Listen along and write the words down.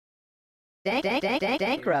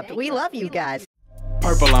Bankrupt. We love you guys.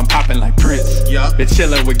 Purple, I'm popping like Prince. Yeah. Been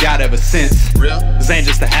chilling with God ever since. Real. This ain't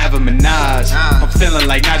just to have a menage. I'm feeling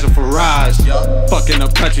like Nigel Farage. Yeah. Fucking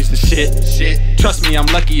up countries and shit. Trust me, I'm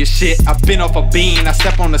lucky as shit. I've been off a bean, I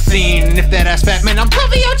step on the scene, and if that ass fat, man, I'm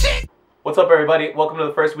cover your chick. What's up, everybody? Welcome to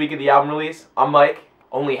the first week of the album release. I'm Mike,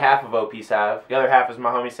 only half of OP Sav. The other half is my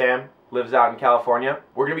homie Sam, lives out in California.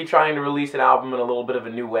 We're gonna be trying to release an album in a little bit of a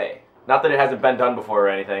new way. Not that it hasn't been done before or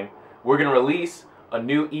anything. We're gonna release a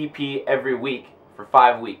new EP every week for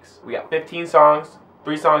 5 weeks. We got 15 songs,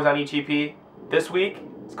 3 songs on each EP. This week,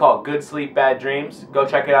 it's called Good Sleep, Bad Dreams. Go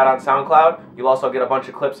check it out on SoundCloud. You'll also get a bunch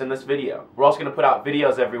of clips in this video. We're also gonna put out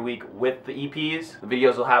videos every week with the EPs. The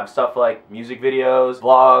videos will have stuff like music videos,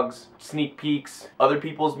 vlogs, sneak peeks, other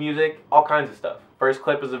people's music, all kinds of stuff. First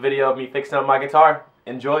clip is a video of me fixing up my guitar.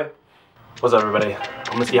 Enjoy. What's up, everybody?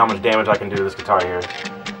 I'm gonna see how much damage I can do to this guitar here.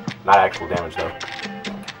 Not actual damage, though.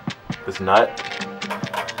 This nut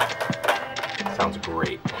sounds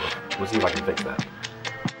great. Let's see if I can fix that.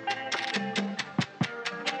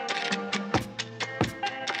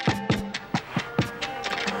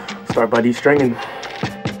 Start by de-stringing.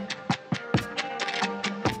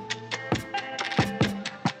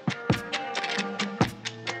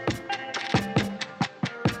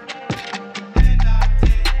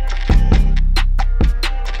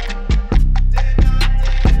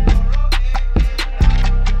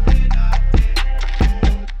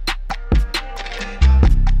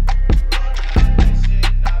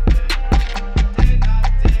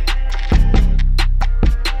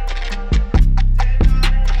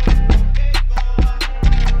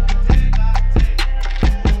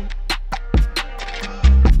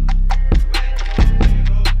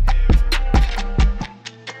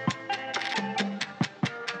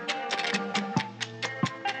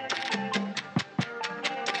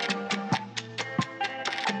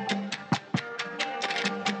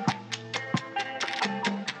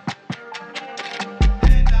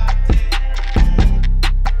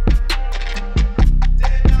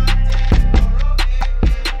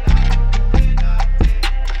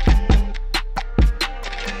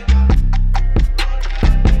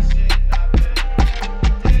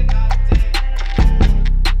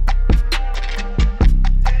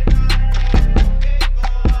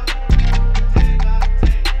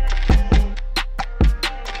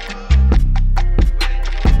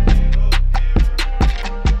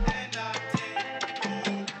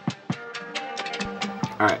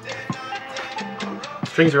 Alright,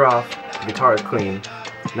 strings are off, the guitar is clean.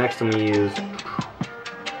 Next I'm going to use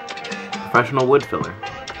professional wood filler.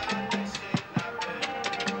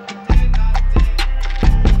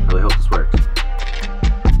 Really hope this works.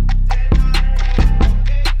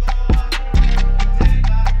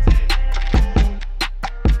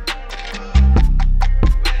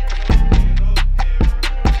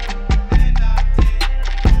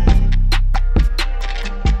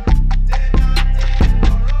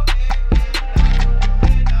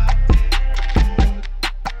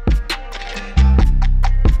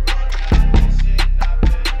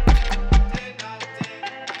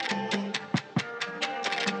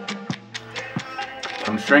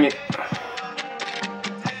 String it.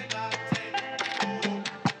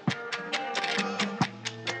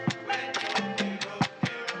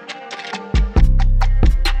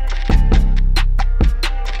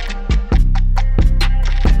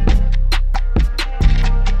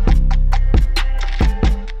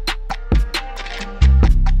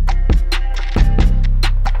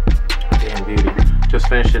 Damn beauty. Just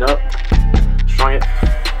finished it up. Strung it.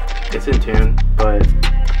 It's in tune, but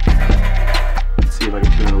see if I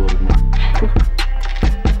can tune it a little bit more.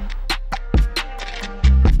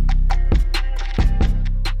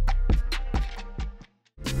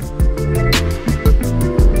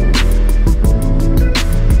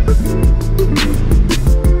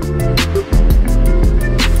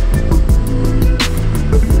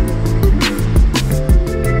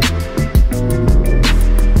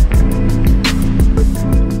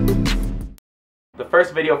 The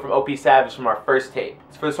first video from OP Sav is from our first tape.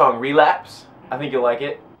 It's for the song Relapse. I think you'll like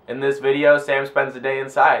it. In this video, Sam spends the day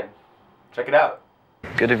inside. Check it out.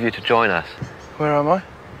 Good of you to join us. Where am I?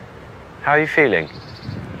 How are you feeling?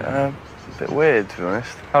 A bit weird, to be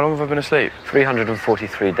honest. How long have I been asleep?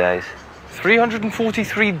 343 days.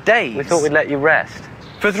 343 days? We thought we'd let you rest.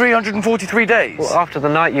 For 343 days? Well, after the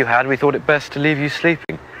night you had, we thought it best to leave you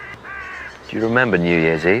sleeping. Do you remember New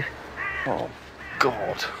Year's Eve? Oh,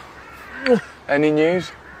 God. Any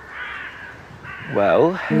news?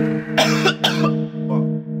 Well...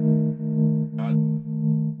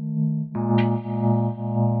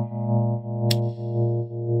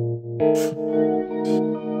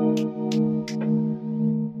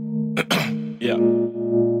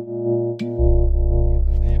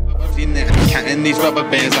 in these rubber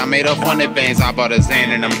bands. I made up on advance. I bought a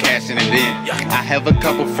Xan and I'm cashing it in. I have a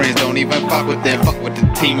couple friends, don't even fuck with them. Fuck with the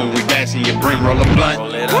team when we bashing your brim. Roll a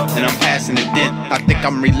blunt, and I'm passing it in. I think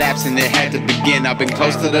I'm relapsing, it had to begin. I've been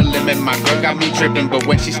close to the limit, my girl got me tripping. But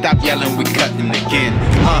when she stopped yelling, we cutting again.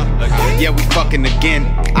 Yeah, we fucking again.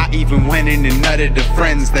 I even went in and nutted the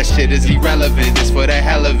friends. That shit is irrelevant, it's for the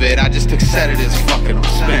hell of it. I just took sedatives, fucking I'm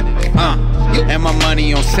spending. And my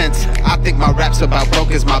money on cents. I think my rap's about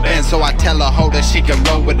broke as my band. So I tell a hoe that she can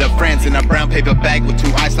roll with her friends. In a brown paper bag with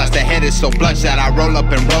 2 ice slices. The head is so bloodshot, I roll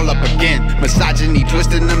up and roll up again. Misogyny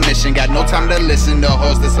twisting the mission. Got no time to listen to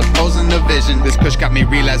hoes that's opposing the vision. This kush got me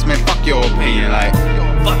realized, man, fuck your opinion. Like,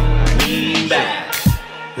 fuck. Lean back,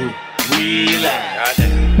 relax,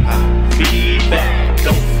 feedback.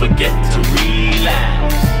 Don't forget to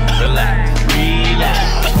relax, relax,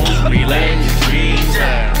 relax, relax,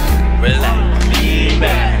 relax, lean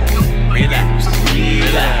back, relax,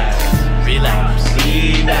 relax, relax,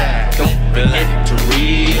 lean back. Don't forget to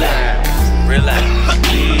relax, relax,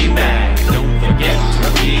 lean back. Don't forget to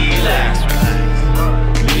relax,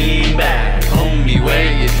 lean back. Homie,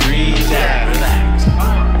 where your dreams at? Relax,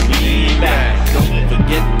 lean back. Don't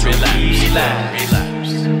forget to relax.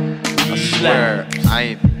 I swear,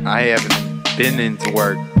 I haven't been into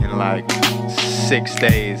work in like 6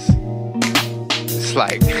 days. It's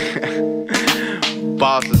like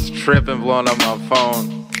boss is tripping, blowing up my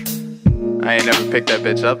phone. I ain't never picked that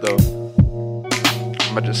bitch up though.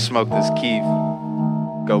 I'ma just smoke this keef,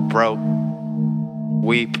 go broke,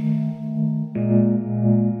 weep.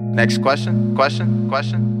 Next question. Rap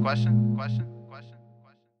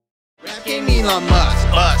game Elon Musk,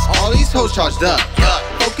 all these hoes charged up.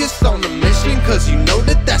 Focus on the mission, cause you know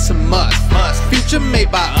that that's a must. Future made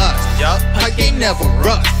by us, pipe game never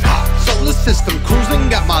rust. Solar system cruising,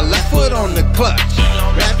 got my left foot on the clutch.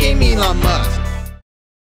 Rap game Elon Musk.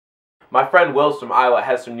 My friend Wills from Iowa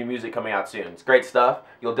has some new music coming out soon. It's great stuff.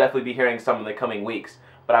 You'll definitely be hearing some in the coming weeks.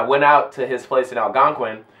 But I went out to his place in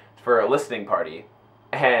Algonquin for a listening party,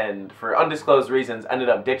 and for undisclosed reasons ended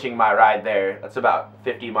up ditching my ride there. That's about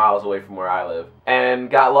 50 miles away from where I live, and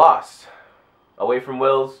got lost. Away from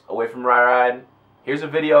Wills, away from my ride. Here's a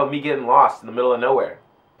video of me getting lost in the middle of nowhere.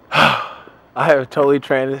 I have totally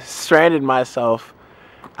stranded myself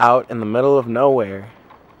out in the middle of nowhere.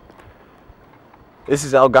 This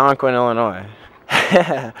is Algonquin, Illinois.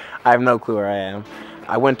 I have no clue where I am.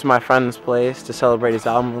 I went to my friend's place to celebrate his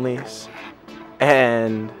album release,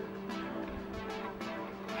 and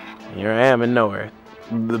here I am in nowhere.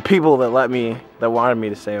 The people that wanted me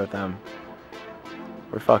to stay with them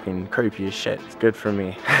were fucking creepy as shit. It's good for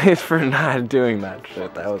me. It's for not doing that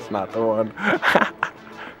shit. That was not the one.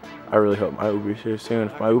 I really hope my Uber's here soon.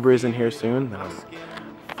 If my Uber isn't here soon, then I'm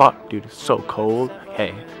fucked, dude. It's so cold.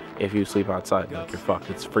 Hey, if you sleep outside, like, you're fucked.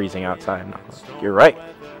 It's freezing outside. And I'm like, you're right.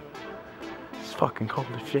 It's fucking cold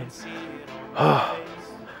as shit.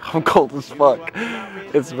 I'm cold as fuck.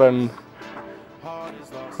 It's been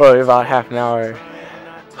probably about half an hour.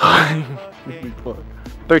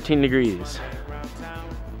 13 degrees.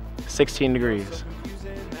 16 degrees.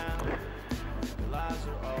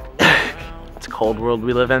 It's a cold world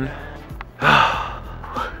we live in.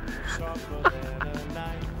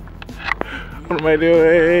 What am I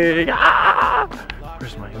doing?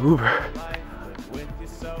 Where's my Uber?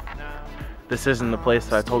 This isn't the place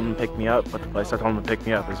that I told him to pick me up, but the place I told him to pick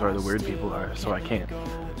me up is where the weird people are, so I can't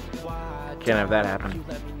have that happen.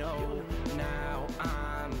 I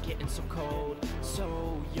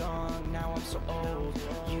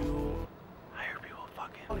hear people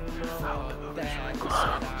fucking out the Uber's really close.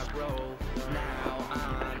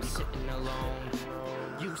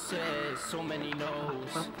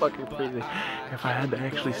 I'm fucking crazy. If I had to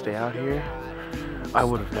actually stay out here, I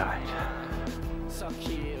would have died.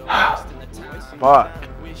 Fuck.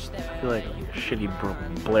 I feel like a shitty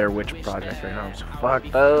Blair Witch project right now. I'm so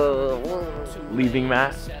fucked up. Leaving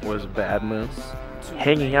that was a bad move.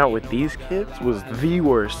 Hanging out with these kids was the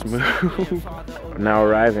worst move. Now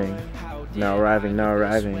arriving.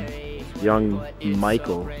 Young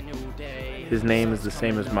Michael. His name is the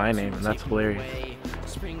same as my name, and that's hilarious.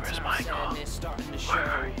 Where's Michael? Where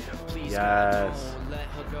are you? Yes.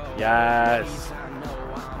 Yes.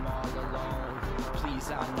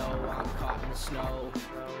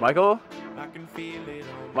 Michael?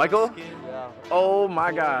 Michael? Oh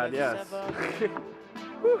my God, yes. Thank you.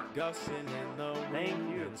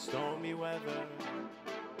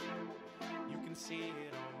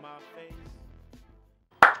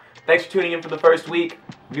 Thanks for tuning in for the first week.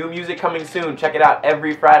 New music coming soon. Check it out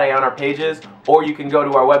every Friday on our pages, or you can go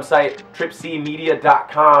to our website,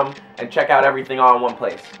 tripcmedia.com, and check out everything all in one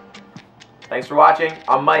place. Thanks for watching.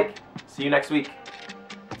 I'm Mike. See you next week.